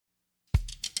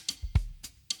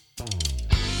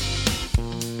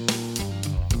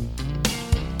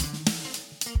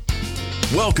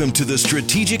Welcome to the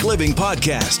Strategic Living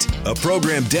Podcast, a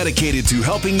program dedicated to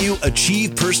helping you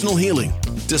achieve personal healing,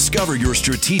 discover your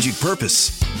strategic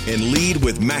purpose, and lead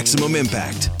with maximum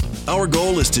impact. Our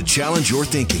goal is to challenge your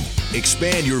thinking,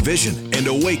 expand your vision, and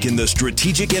awaken the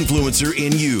strategic influencer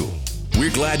in you.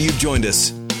 We're glad you've joined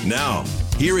us. Now,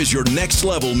 here is your next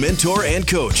level mentor and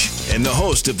coach, and the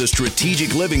host of the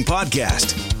Strategic Living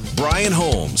Podcast, Brian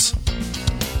Holmes.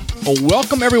 Well,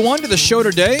 welcome everyone to the show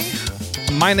today.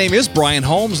 My name is Brian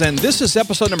Holmes, and this is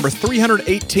episode number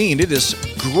 318. It is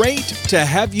great to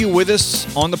have you with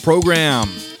us on the program.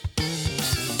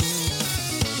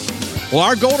 Well,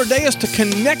 our goal today is to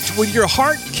connect with your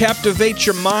heart, captivate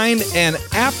your mind, and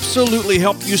absolutely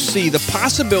help you see the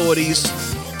possibilities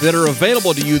that are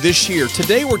available to you this year.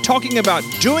 Today, we're talking about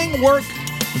doing work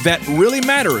that really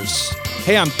matters.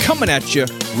 Hey, I'm coming at you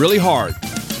really hard.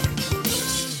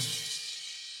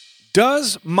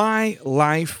 Does my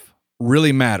life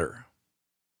really matter?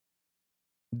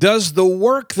 Does the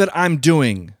work that I'm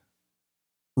doing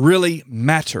really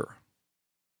matter?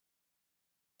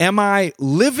 Am I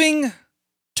living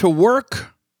to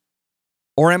work,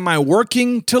 or am I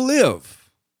working to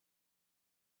live?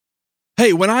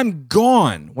 Hey, when I'm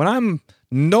gone, when I'm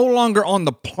no longer on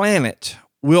the planet,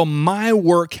 will my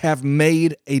work have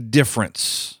made a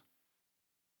difference?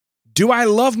 Do I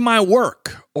love my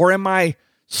work, or am I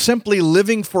simply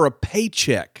living for a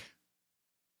paycheck?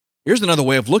 Here's another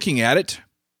way of looking at it.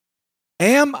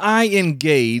 Am I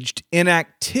engaged in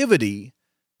activity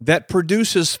that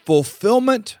produces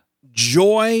fulfillment,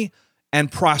 joy,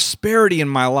 and prosperity in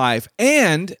my life?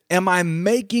 And am I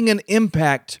making an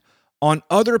impact on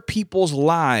other people's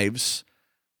lives?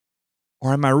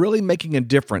 Or am I really making a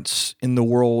difference in the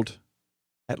world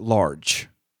at large?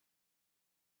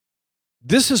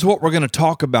 This is what we're going to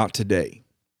talk about today.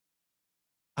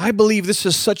 I believe this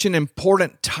is such an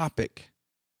important topic,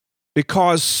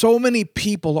 because so many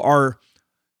people are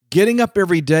getting up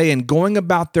every day and going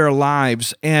about their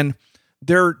lives, and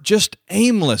they're just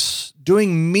aimless,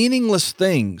 doing meaningless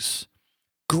things.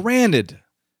 Granted,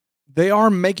 they are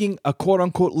making a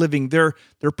quote-unquote living. They're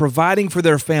providing for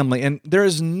their family, and there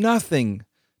is nothing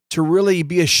to really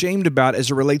be ashamed about as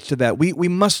it relates to that. We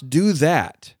must do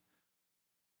that.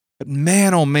 But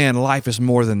man, oh man, life is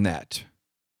more than that.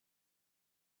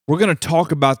 We're going to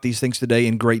talk about these things today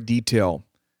in great detail.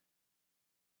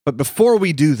 But before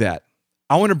we do that,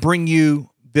 I want to bring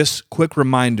you this quick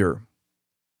reminder.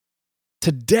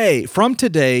 Today,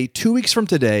 2 weeks from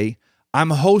today,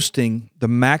 I'm hosting the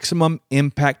Maximum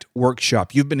Impact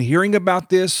Workshop. You've been hearing about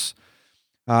this.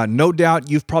 No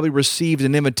doubt you've probably received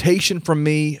an invitation from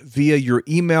me via your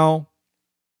email.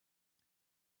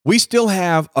 We still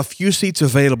have a few seats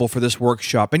available for this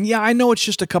workshop. And yeah, I know it's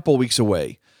just a couple weeks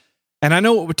away. And I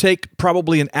know it would take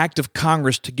probably an act of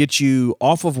Congress to get you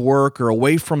off of work or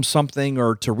away from something,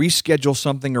 or to reschedule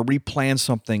something or replan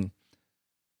something.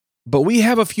 But we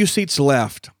have a few seats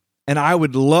left, and I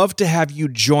would love to have you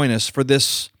join us for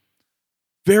this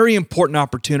very important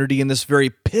opportunity in this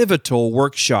very pivotal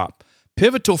workshop.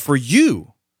 Pivotal for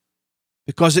you,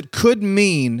 because it could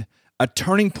mean a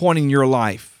turning point in your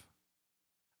life.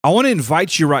 I want to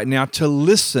invite you right now to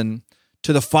listen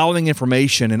to the following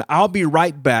information, and I'll be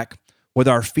right back with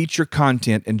our feature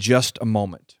content in just a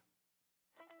moment.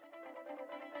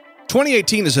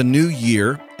 2018 is a new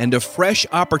year and a fresh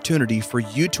opportunity for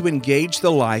you to engage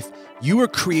the life you were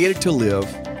created to live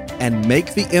and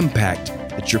make the impact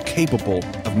that you're capable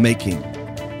of making.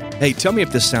 Hey, tell me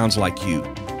if this sounds like you.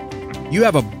 You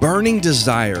have a burning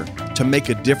desire to make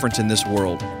a difference in this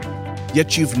world,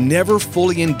 yet you've never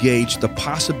fully engaged the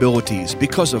possibilities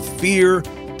because of fear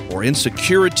or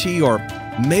insecurity, or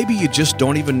maybe you just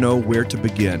don't even know where to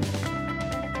begin.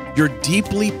 You're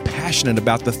deeply passionate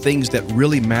about the things that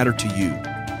really matter to you.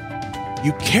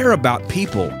 You care about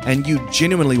people, and you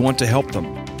genuinely want to help them.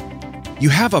 You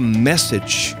have a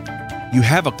message. You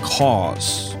have a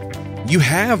cause. You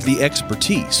have the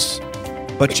expertise,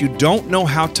 but you don't know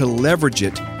how to leverage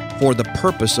it for the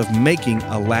purpose of making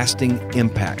a lasting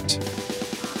impact.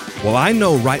 Well, I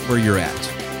know right where you're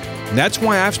at. And that's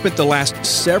why I've spent the last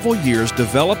several years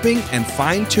developing and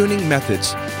fine-tuning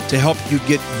methods to help you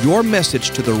get your message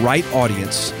to the right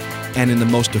audience and in the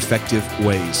most effective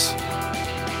ways.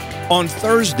 On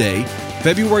Thursday,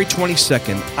 February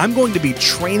 22nd, I'm going to be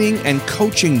training and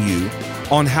coaching you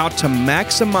on how to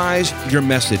maximize your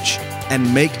message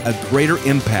and make a greater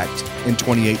impact in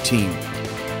 2018.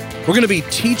 We're going to be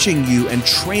teaching you and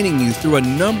training you through a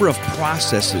number of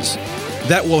processes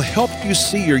that will help you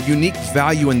see your unique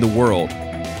value in the world,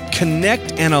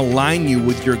 connect and align you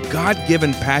with your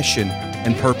God-given passion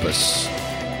and purpose.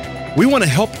 We want to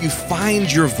help you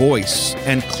find your voice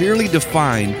and clearly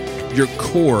define your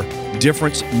core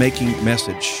difference-making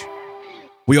message.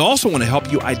 We also want to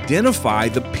help you identify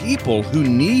the people who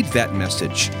need that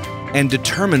message and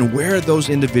determine where those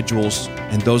individuals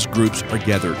and those groups are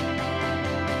gathered.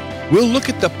 We'll look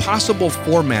at the possible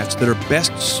formats that are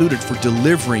best suited for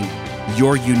delivering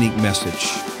your unique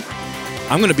message.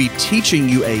 I'm going to be teaching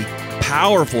you a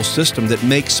powerful system that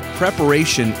makes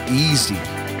preparation easy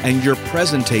and your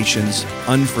presentations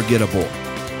unforgettable.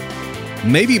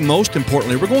 Maybe most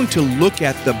importantly, we're going to look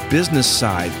at the business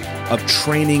side of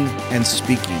training and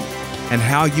speaking and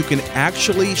how you can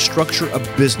actually structure a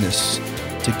business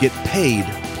to get paid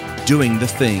doing the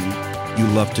thing you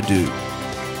love to do.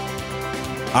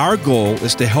 Our goal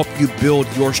is to help you build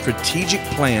your strategic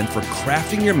plan for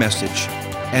crafting your message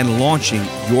and launching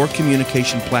your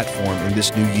communication platform in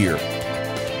this new year.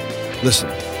 Listen,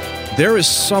 there is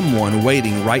someone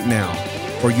waiting right now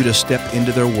for you to step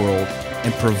into their world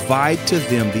and provide to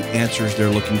them the answers they're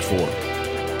looking for.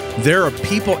 There are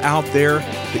people out there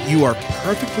that you are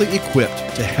perfectly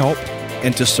equipped to help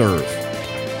and to serve.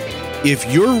 If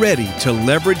you're ready to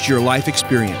leverage your life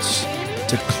experience,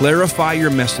 to clarify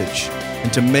your message,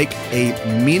 and to make a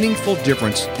meaningful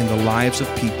difference in the lives of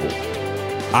people,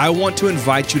 I want to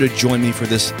invite you to join me for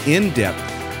this in-depth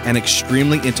and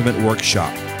extremely intimate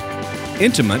workshop.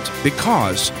 Intimate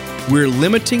because we're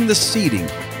limiting the seating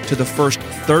to the first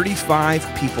 35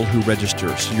 people who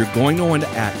register, so you're going to want to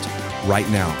act right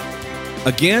now.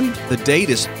 Again, the date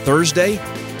is Thursday,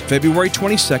 February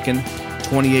 22nd,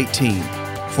 2018.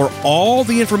 For all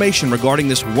the information regarding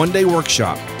this one-day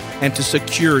workshop and to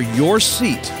secure your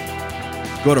seat,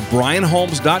 go to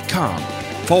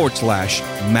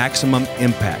brianholmes.com/maximum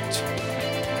impact.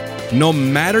 No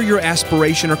matter your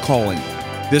aspiration or calling,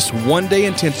 this one-day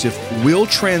intensive will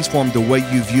transform the way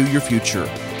you view your future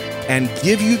and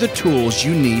give you the tools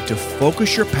you need to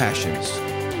focus your passions,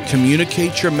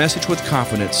 communicate your message with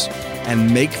confidence,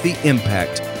 and make the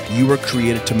impact you were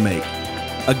created to make.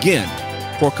 Again,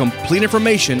 for complete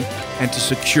information and to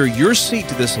secure your seat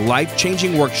to this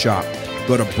life-changing workshop,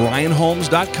 go to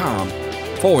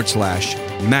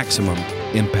brianholmes.com/maximum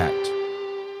impact.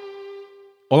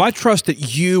 Well, I trust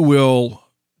that you will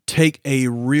take a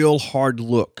real hard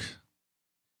look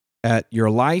at your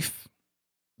life,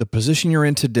 the position you're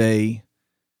in today,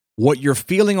 what you're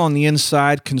feeling on the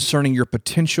inside concerning your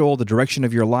potential, the direction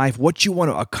of your life, what you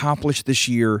want to accomplish this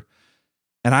year.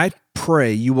 And I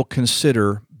pray you will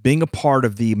consider being a part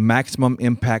of the Maximum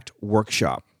Impact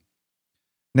Workshop.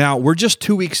 Now, we're just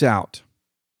 2 weeks out,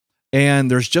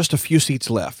 and there's just a few seats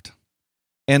left.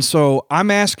 And so I'm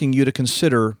asking you to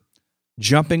consider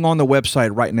jumping on the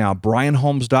website right now,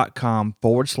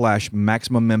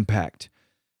 brianholmes.com/maximum impact.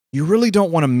 You really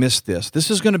don't want to miss this.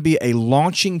 This is going to be a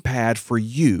launching pad for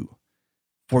you,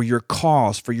 for your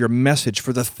cause, for your message,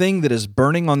 for the thing that is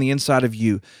burning on the inside of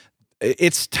you.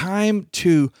 It's time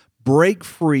to break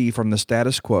free from the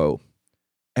status quo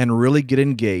and really get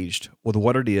engaged with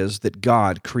what it is that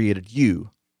God created you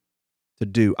to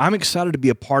do. I'm excited to be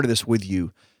a part of this with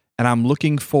you, and I'm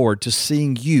looking forward to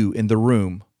seeing you in the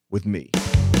room with me.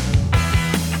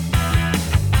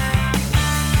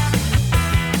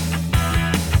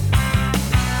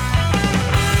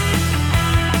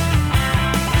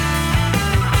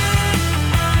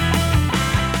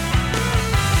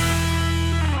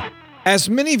 As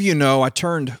many of you know, I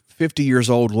turned 50 years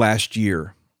old last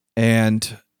year,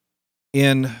 and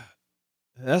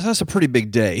that's a pretty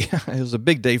big day. It was a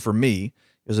big day for me.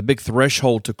 It was a big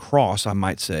threshold to cross, I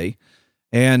might say.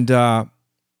 And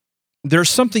there's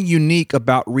something unique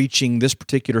about reaching this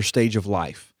particular stage of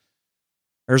life.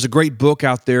 There's a great book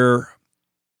out there,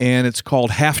 and it's called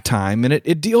Halftime, and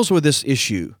it deals with this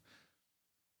issue.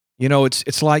 You know,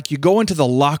 it's like you go into the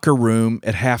locker room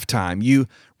at halftime. You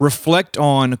reflect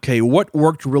on, okay, what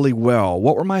worked really well?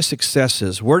 What were my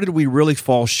successes? Where did we really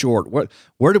fall short?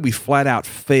 Where did we flat out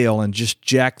fail and just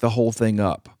jack the whole thing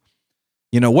up?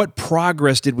 You know, what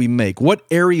progress did we make? What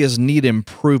areas need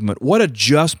improvement? What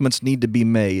adjustments need to be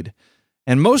made?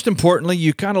 And most importantly,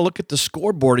 you kind of look at the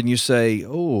scoreboard and you say,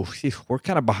 oh, we're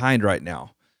kind of behind right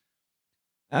now.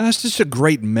 And that's just a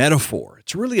great metaphor.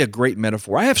 It's really a great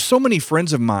metaphor. I have so many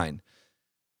friends of mine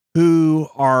who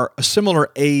are a similar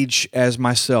age as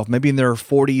myself, maybe in their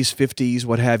 40s, 50s,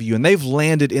 what have you, and they've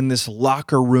landed in this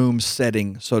locker room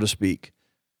setting, so to speak.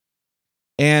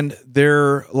 And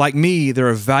they're, like me, they're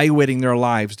evaluating their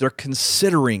lives. They're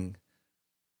considering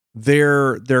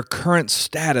their current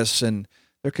status, and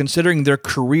they're considering their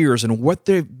careers and what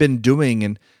they've been doing,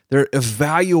 and they're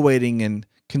evaluating and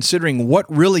considering what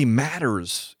really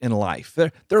matters in life.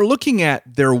 They're looking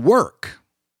at their work,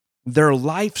 their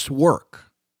life's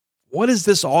work. What is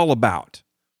this all about?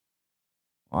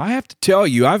 Well, I have to tell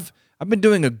you, I've been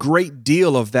doing a great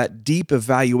deal of that deep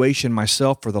evaluation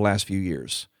myself for the last few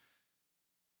years.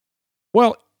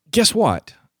 Well, guess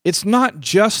what? It's not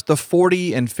just the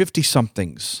 40 and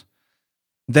 50-somethings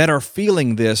that are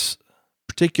feeling this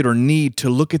particular need to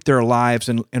look at their lives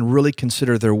and really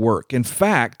consider their work. In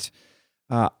fact,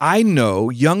 I know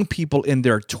young people in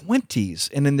their 20s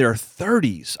and in their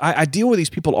 30s, I deal with these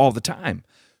people all the time,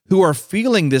 who are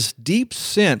feeling this deep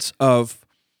sense of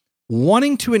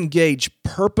wanting to engage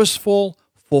purposeful,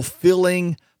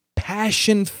 fulfilling,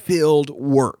 passion-filled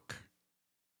work.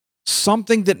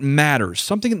 Something that matters,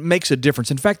 something that makes a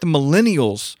difference. In fact, the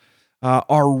millennials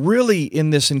are really in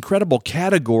this incredible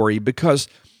category because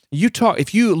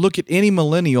if you look at any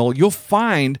millennial, you'll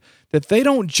find that they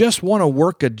don't just want to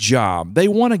work a job. They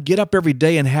want to get up every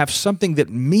day and have something that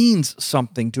means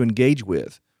something to engage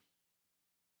with.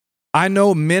 I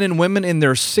know men and women in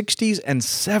their 60s and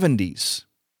 70s,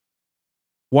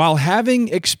 while having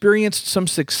experienced some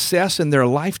success in their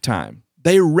lifetime,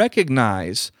 they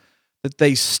recognize that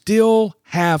they still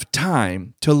have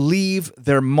time to leave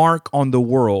their mark on the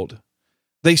world.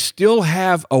 They still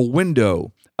have a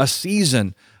window, a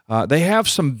season. They have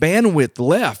some bandwidth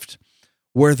left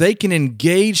where they can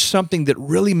engage something that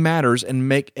really matters and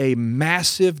make a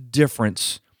massive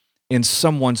difference in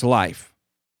someone's life.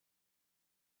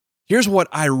 Here's what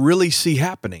I really see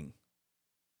happening.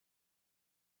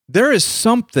 There is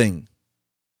something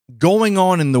going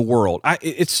on in the world.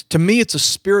 To me, it's a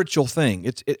spiritual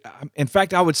thing. In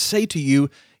fact, I would say to you,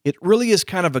 it really is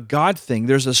kind of a God thing.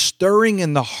 There's a stirring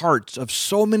in the hearts of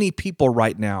so many people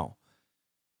right now.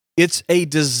 It's a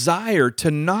desire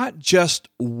to not just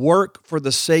work for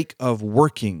the sake of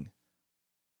working,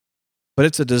 but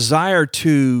it's a desire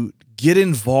to get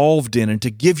involved in and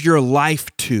to give your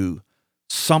life to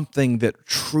something that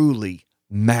truly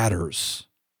matters.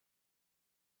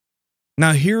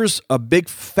 Now, here's a big,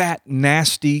 fat,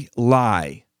 nasty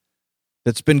lie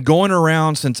that's been going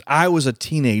around since I was a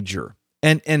teenager.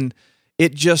 And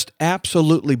it just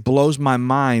absolutely blows my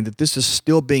mind that this is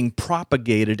still being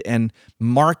propagated and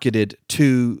marketed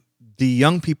to the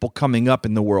young people coming up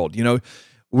in the world. You know,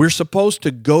 we're supposed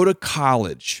to go to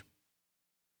college.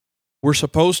 We're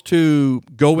supposed to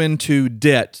go into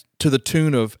debt to the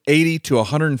tune of $80,000 to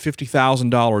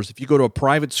 $150,000. If you go to a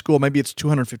private school, maybe it's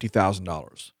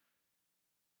 $250,000.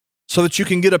 So that you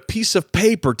can get a piece of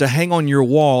paper to hang on your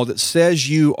wall that says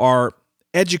you are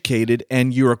educated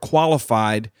and you are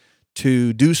qualified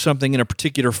to do something in a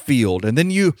particular field. And then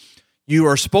you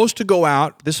are supposed to go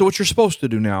out. This is what you're supposed to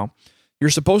do now. You're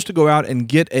supposed to go out and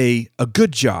get a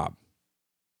good job.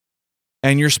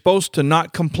 And you're supposed to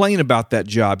not complain about that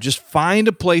job. Just find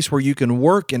a place where you can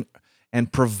work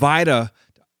and provide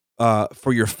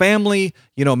for your family,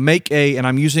 and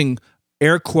I'm using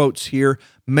air quotes here,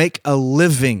 make a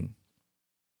living.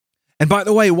 And by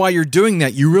the way, while you're doing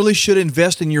that, you really should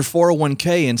invest in your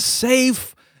 401k and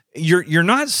save. You're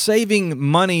not saving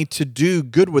money to do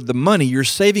good with the money. You're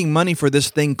saving money for this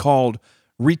thing called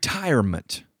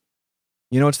retirement.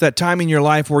 It's that time in your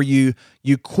life where you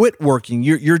quit working.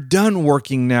 You're done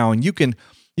working now, and you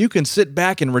can sit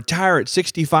back and retire at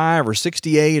 65 or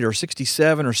 68 or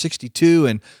 67 or 62,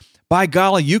 and by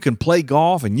golly, you can play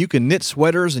golf and you can knit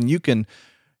sweaters and you can,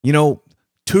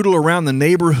 tootle around the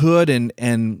neighborhood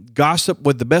and gossip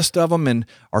with the best of them,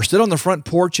 or sit on the front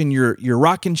porch in your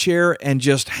rocking chair and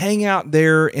just hang out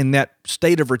there in that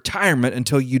state of retirement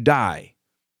until you die.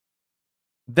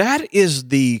 That is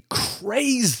the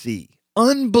crazy,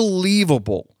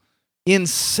 unbelievable,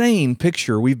 insane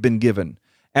picture we've been given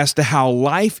as to how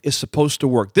life is supposed to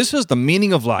work. This is the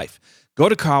meaning of life. Go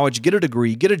to college, get a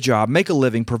degree, get a job, make a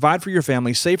living, provide for your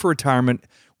family, save for retirement,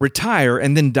 retire,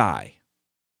 and then die.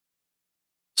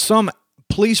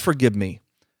 Please forgive me,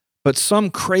 but some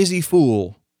crazy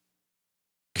fool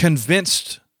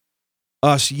convinced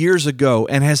us years ago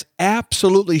and has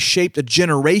absolutely shaped a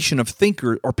generation of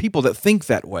thinkers or people that think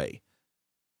that way.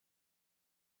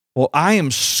 Well, I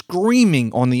am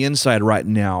screaming on the inside right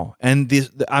now, and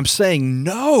I'm saying,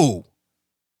 no,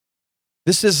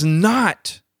 this is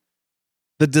not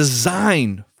the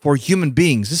design for human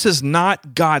beings. This is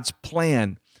not God's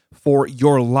plan for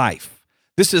your life.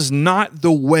 This is not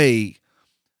the way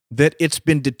that it's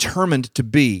been determined to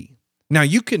be. Now,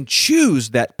 you can choose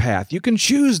that path. You can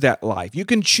choose that life. You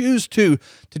can choose to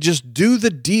just do the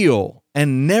deal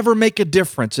and never make a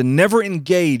difference and never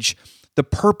engage the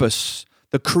purpose,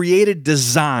 the created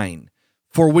design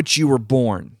for which you were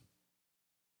born.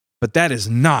 But that is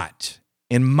not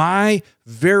In my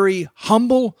very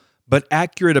humble but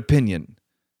accurate opinion,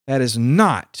 that is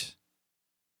not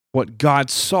what God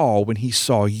saw when he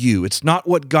saw you. It's not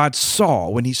what God saw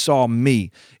when he saw me.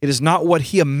 It is not what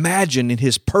he imagined in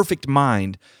his perfect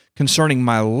mind concerning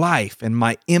my life and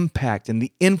my impact and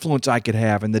the influence I could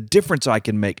have and the difference I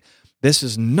can make. This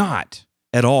is not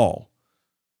at all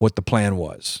what the plan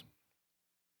was.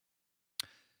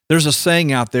 There's a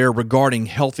saying out there regarding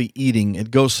healthy eating.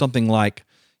 It goes something like,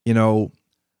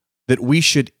 that we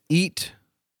should eat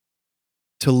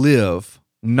to live,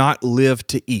 not live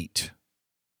to eat.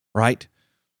 Right?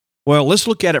 Well, let's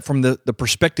look at it from the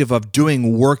perspective of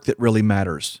doing work that really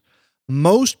matters.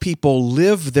 Most people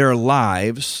live their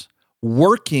lives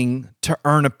working to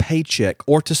earn a paycheck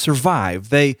or to survive.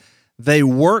 They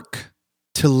work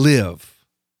to live.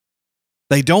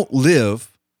 They don't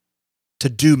live to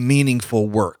do meaningful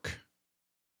work.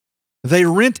 They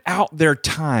rent out their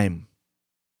time,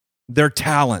 their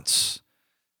talents,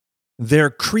 their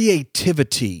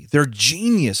creativity, their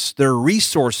genius, their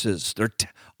resources,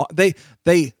 they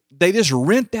just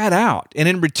rent that out, and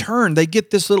in return, they get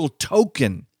this little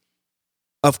token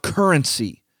of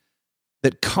currency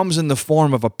that comes in the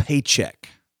form of a paycheck.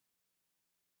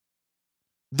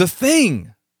 The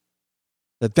thing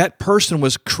that person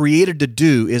was created to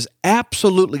do is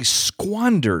absolutely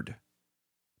squandered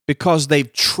because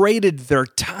they've traded their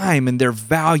time and their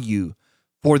value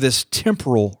for this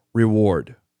temporal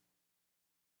reward.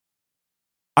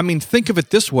 I mean, think of it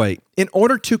this way. In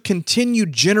order to continue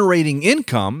generating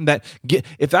income,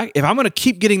 if I'm going to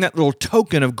keep getting that little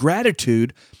token of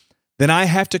gratitude, then I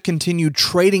have to continue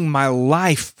trading my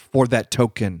life for that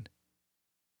token.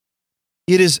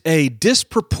 It is a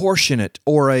disproportionate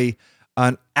or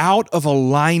an out of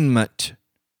alignment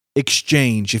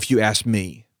exchange, if you ask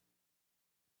me.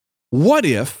 What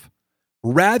if,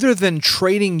 rather than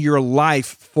trading your life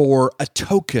for a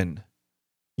token,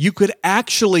 you could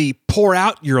actually pour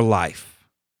out your life?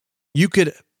 You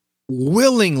could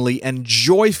willingly and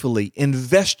joyfully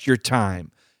invest your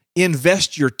time,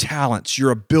 invest your talents, your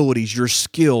abilities, your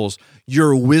skills,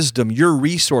 your wisdom, your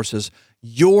resources,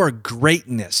 your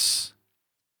greatness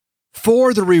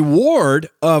for the reward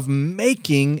of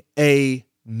making a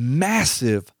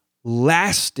massive,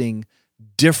 lasting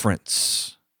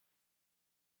difference.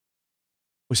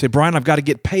 We say, Brian, I've got to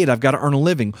get paid. I've got to earn a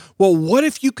living. Well, what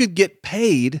if you could get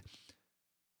paid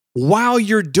while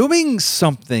you're doing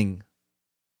something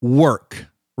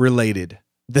work-related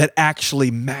that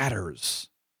actually matters?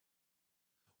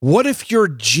 What if your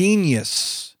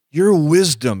genius, your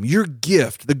wisdom, your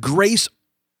gift, the grace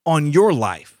on your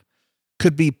life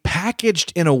could be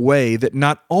packaged in a way that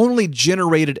not only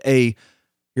generated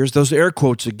here's those air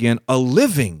quotes again, a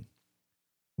living,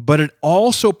 but it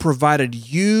also provided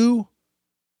you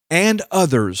and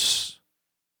others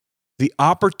the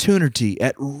opportunity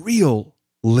at real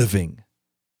living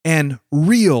and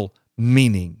real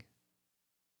meaning.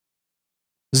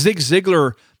 Zig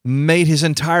Ziglar made his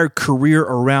entire career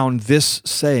around this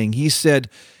saying. He said,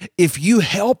 if you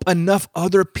help enough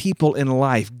other people in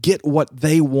life get what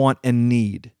they want and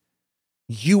need,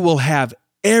 you will have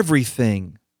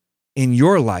everything in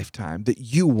your lifetime that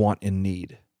you want and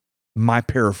need. My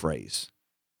paraphrase.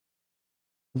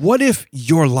 What if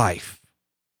your life,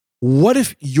 what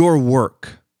if your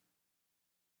work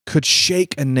could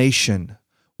shake a nation?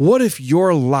 What if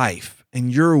your life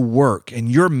and your work and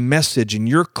your message and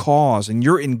your cause and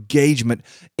your engagement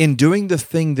in doing the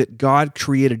thing that God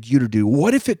created you to do,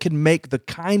 what if it could make the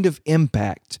kind of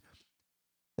impact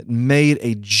that made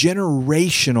a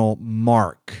generational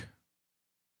mark?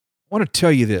 I want to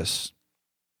tell you this.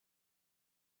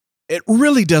 It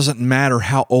really doesn't matter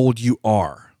how old you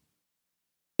are.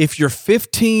 If you're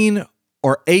 15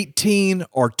 or 18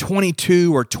 or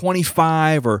 22 or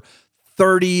 25 or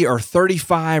 30 or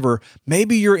 35, or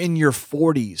maybe you're in your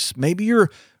 40s, maybe you're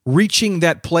reaching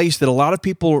that place that a lot of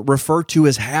people refer to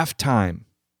as halftime.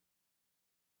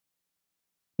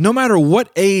 No matter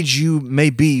what age you may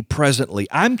be presently,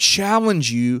 I'm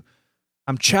challenging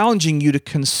you to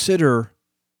consider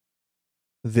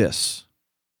this.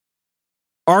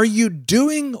 Are you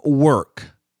doing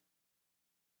work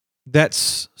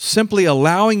that's simply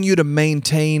allowing you to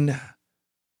maintain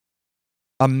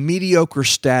a mediocre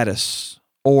status,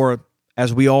 or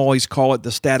as we always call it,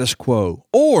 the status quo?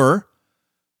 Or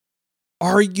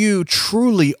are you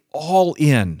truly all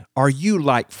in? Are you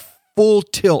like full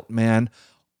tilt, man,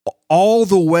 all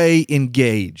the way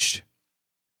engaged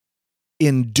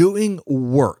in doing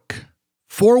work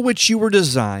for which you were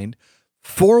designed,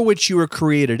 for which you were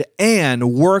created,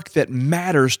 and work that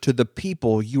matters to the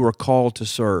people you are called to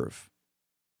serve?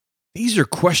 These are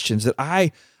questions that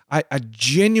I I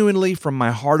genuinely, from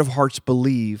my heart of hearts,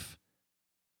 believe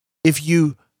if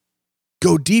you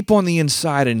go deep on the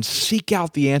inside and seek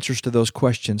out the answers to those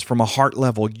questions from a heart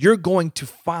level, you're going to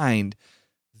find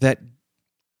that,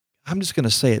 I'm just going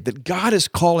to say it, that God is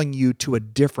calling you to a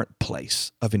different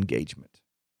place of engagement.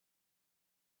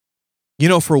 You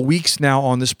know, for weeks now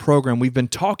on this program, we've been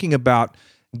talking about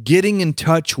getting in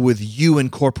touch with You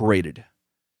Incorporated.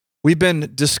 We've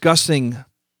been discussing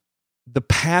the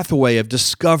pathway of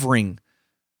discovering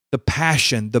the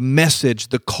passion, the message,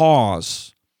 the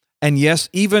cause, and yes,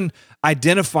 even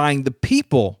identifying the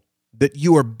people that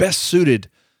you are best suited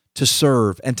to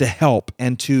serve and to help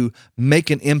and to make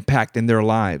an impact in their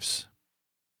lives.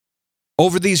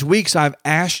 Over these weeks, I've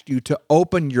asked you to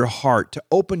open your heart, to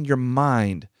open your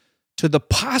mind to the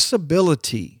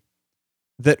possibility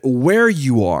that where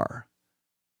you are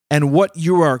and what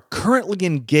you are currently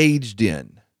engaged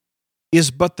in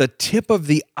is but the tip of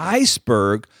the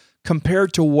iceberg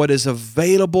compared to what is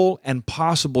available and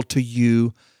possible to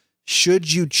you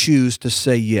should you choose to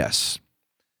say yes.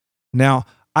 Now,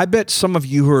 I bet some of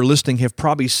you who are listening have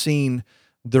probably seen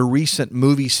the recent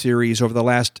movie series over the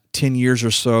last 10 years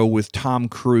or so with Tom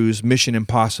Cruise, Mission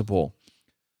Impossible.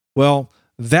 Well,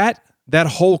 that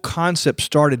whole concept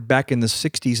started back in the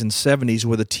 60s and 70s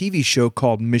with a TV show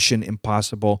called Mission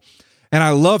Impossible. And I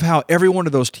love how every one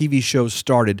of those TV shows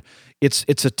started. It's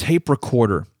a tape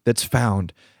recorder that's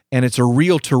found, and it's a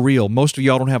reel-to-reel. Most of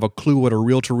y'all don't have a clue what a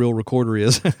reel-to-reel recorder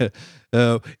is.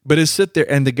 But it's sit there,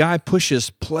 and the guy pushes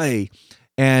play,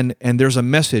 and there's a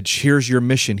message. Here's your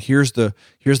mission. Here's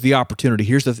the opportunity.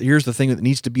 Here's the thing that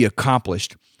needs to be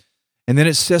accomplished. And then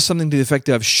it says something to the effect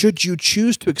of, should you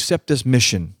choose to accept this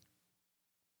mission?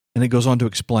 And it goes on to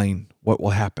explain what will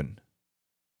happen.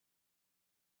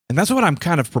 And that's what I'm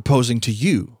kind of proposing to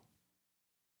you.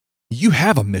 You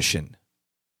have a mission.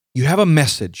 You have a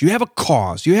message. You have a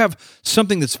cause. You have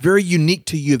something that's very unique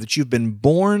to you that you've been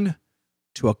born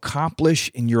to accomplish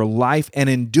in your life. And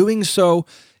in doing so,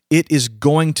 it is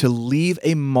going to leave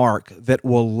a mark that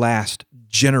will last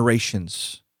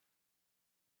generations.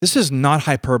 This is not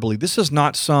hyperbole. This is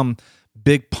not some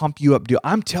big pump you up deal.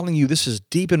 I'm telling you, this is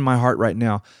deep in my heart right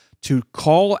now to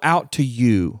call out to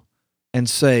you and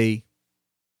say,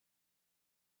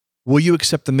 will you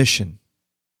accept the mission?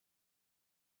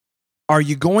 Are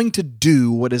you going to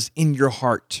do what is in your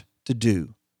heart to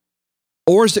do?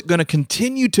 Or is it going to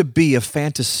continue to be a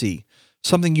fantasy,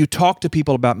 something you talk to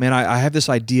people about? Man, I have this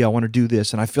idea, I want to do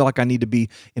this, and I feel like I need to be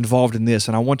involved in this,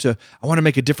 and I want to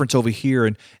make a difference over here.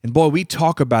 And boy, we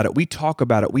talk about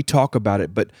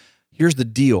it, but here's the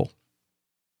deal.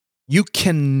 You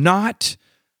cannot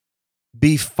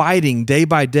be fighting day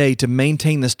by day to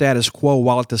maintain the status quo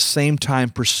while at the same time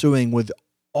pursuing with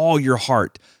all your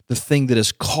heart the thing that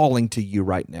is calling to you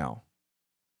right now.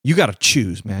 You got to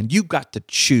choose, man. You got to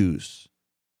choose.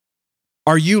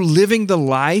 Are you living the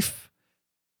life?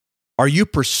 Are you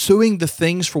pursuing the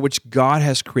things for which God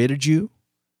has created you?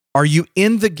 Are you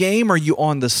in the game? Or are you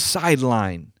on the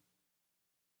sideline?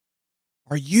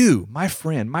 Are you, my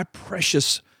friend, my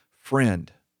precious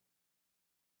friend,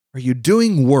 are you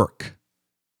doing work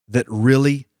that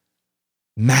really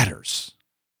matters?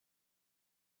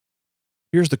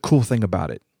 Here's the cool thing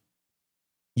about it.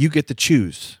 You get to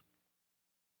choose.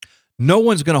 No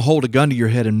one's going to hold a gun to your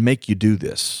head and make you do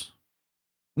this.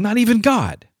 Not even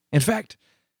God. In fact,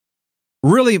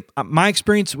 really, my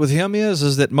experience with him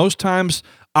is that most times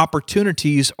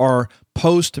opportunities are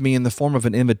posed to me in the form of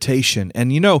an invitation.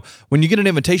 And you know, when you get an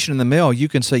invitation in the mail, you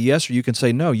can say yes or you can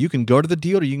say no. You can go to the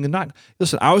deal or you can not.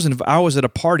 Listen, I was at a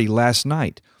party last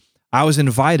night. I was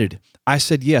invited. I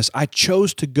said yes. I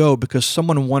chose to go because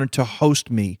someone wanted to host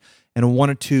me and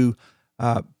wanted to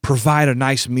provide a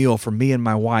nice meal for me and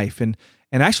my wife. And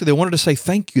actually, they wanted to say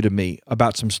thank you to me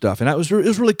about some stuff. And it was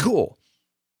really cool.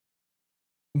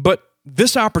 But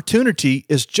this opportunity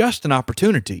is just an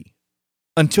opportunity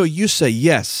until you say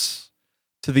yes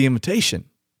to the invitation.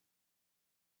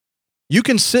 You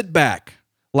can sit back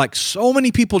like so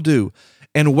many people do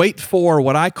and wait for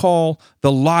what I call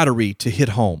the lottery to hit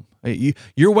home.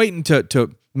 You're waiting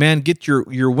to get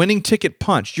your winning ticket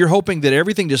punched. You're hoping that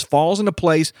everything just falls into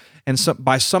place and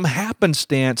by some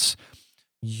happenstance,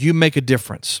 you make a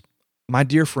difference. My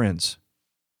dear friends,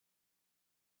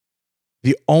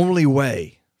 the only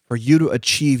way for you to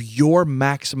achieve your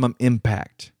maximum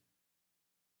impact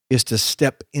is to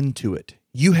step into it.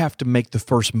 You have to make the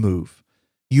first move.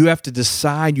 You have to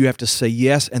decide, you have to say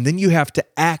yes, and then you have to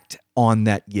act on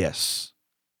that yes.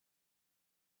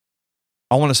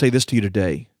 I want to say this to you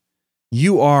today.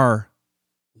 You are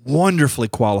wonderfully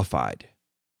qualified.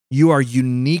 You are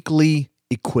uniquely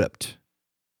equipped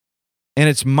And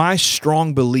it's my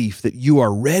strong belief that you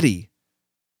are ready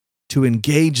to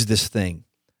engage this thing.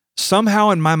 Somehow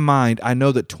in my mind, I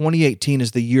know that 2018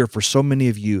 is the year for so many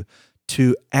of you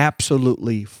to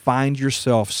absolutely find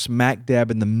yourself smack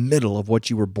dab in the middle of what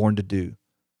you were born to do.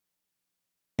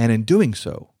 And in doing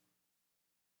so,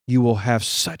 you will have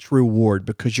such reward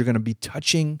because you're going to be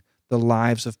touching the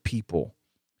lives of people.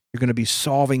 You're going to be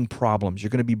solving problems. You're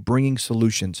going to be bringing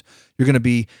solutions. You're going to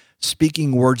be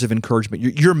speaking words of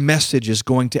encouragement. Your message is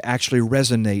going to actually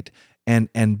resonate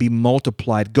and be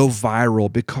multiplied, go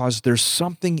viral, because there's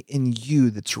something in you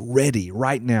that's ready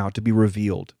right now to be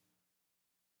revealed.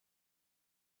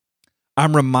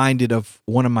 I'm reminded of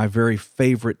one of my very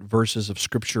favorite verses of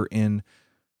Scripture in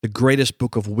the greatest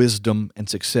book of wisdom and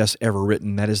success ever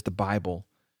written, that is the Bible.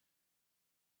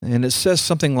 And it says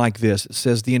something like this. It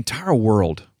says, the entire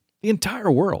world,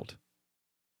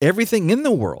 everything in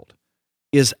the world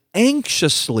is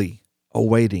anxiously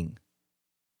awaiting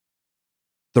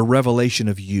the revelation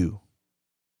of you.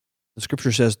 The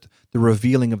Scripture says the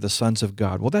revealing of the sons of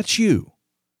God. Well, that's you.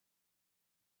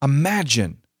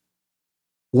 Imagine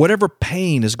whatever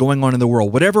pain is going on in the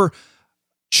world, whatever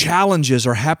challenges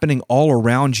are happening all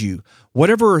around you,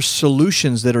 whatever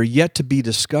solutions that are yet to be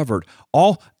discovered,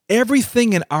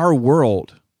 everything in our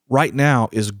world right now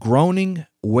is groaning,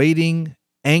 waiting,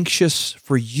 anxious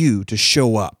for you to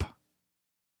show up.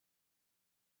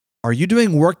 Are you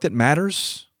doing work that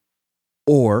matters?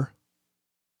 Or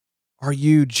are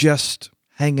you just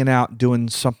hanging out doing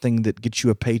something that gets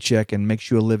you a paycheck and makes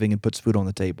you a living and puts food on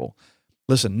the table?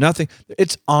 Listen,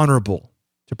 it's honorable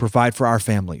to provide for our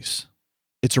families.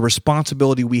 It's a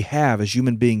responsibility we have as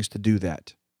human beings to do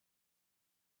that.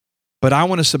 But I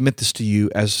want to submit this to you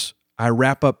as I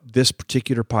wrap up this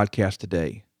particular podcast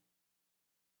today.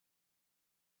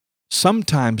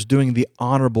 Sometimes doing the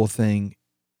honorable thing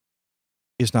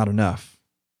is not enough.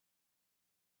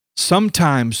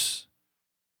 Sometimes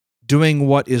doing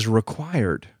what is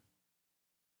required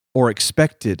or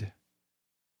expected,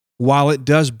 while it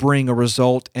does bring a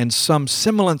result and some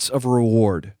semblance of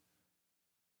reward,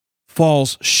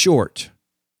 falls short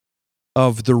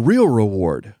of the real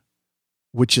reward,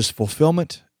 which is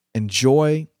fulfillment and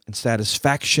joy and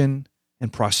satisfaction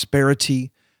and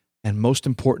prosperity, and most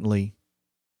importantly,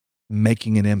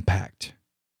 making an impact.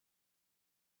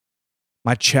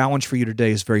 My challenge for you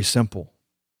today is very simple.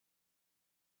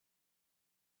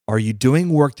 Are you doing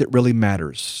work that really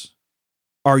matters?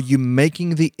 Are you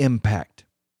making the impact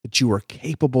that you are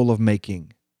capable of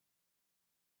making?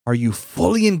 Are you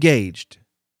fully engaged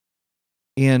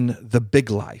in the big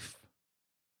life?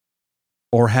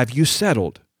 Or have you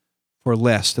settled for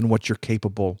less than what you're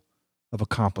capable of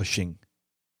accomplishing?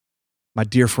 My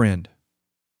dear friend,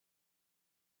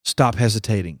 stop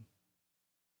hesitating.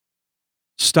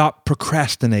 Stop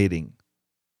procrastinating.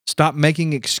 Stop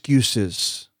making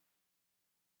excuses.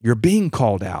 You're being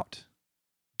called out.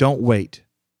 Don't wait.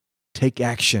 Take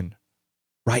action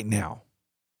right now.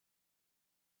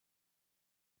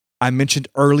 I mentioned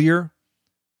earlier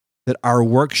that our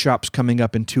workshop's coming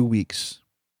up in 2 weeks.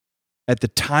 At the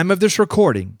time of this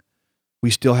recording, we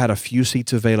still had a few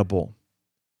seats available.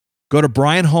 Go to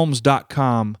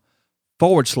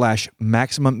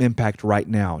brianholmes.com/maximum impact right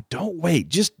now. Don't wait.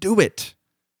 Just do it.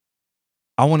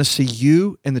 I want to see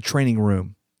you in the training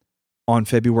room on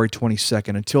February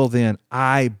 22nd. Until then,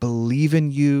 I believe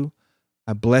in you.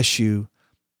 I bless you.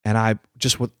 And I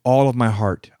just, with all of my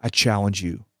heart, I challenge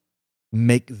you.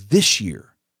 Make this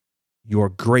year your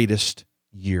greatest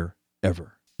year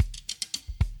ever.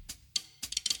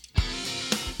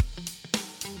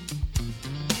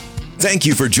 Thank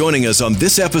you for joining us on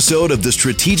this episode of the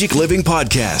Strategic Living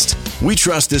Podcast. We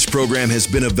trust this program has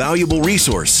been a valuable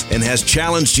resource and has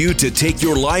challenged you to take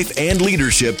your life and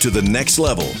leadership to the next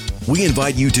level. We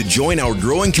invite you to join our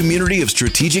growing community of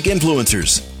strategic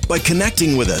influencers by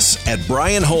connecting with us at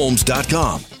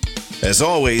brianholmes.com. As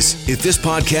always, if this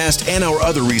podcast and our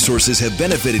other resources have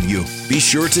benefited you, be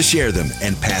sure to share them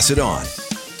and pass it on.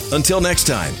 Until next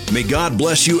time, may God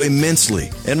bless you immensely,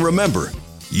 and remember,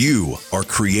 you are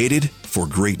created for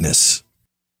greatness.